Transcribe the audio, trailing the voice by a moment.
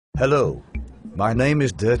Hello. My name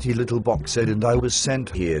is Dirty Little Boxhead and I was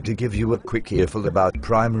sent here to give you a quick earful about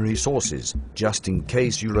primary sources, just in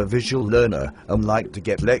case you're a visual learner and like to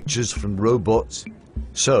get lectures from robots.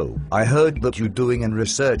 So, I heard that you're doing a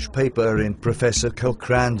research paper in Professor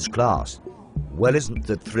Cochran's class. Well, isn't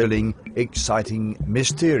that thrilling, exciting,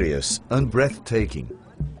 mysterious, and breathtaking?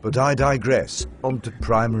 But I digress. On to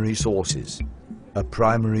primary sources. A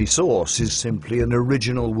primary source is simply an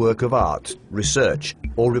original work of art, research,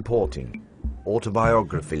 or reporting.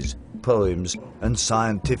 Autobiographies, poems, and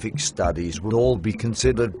scientific studies would all be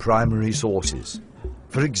considered primary sources.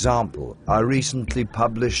 For example, I recently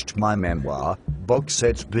published my memoir,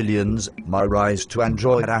 Boxhead's Billions: My Rise to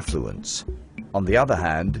Android Affluence. On the other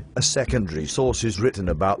hand, a secondary source is written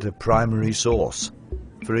about a primary source.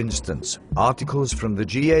 For instance, articles from the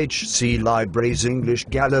GHC Library's English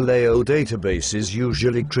Galileo databases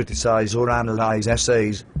usually criticize or analyze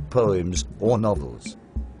essays, poems, or novels.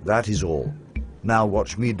 That is all. Now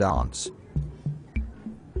watch me dance.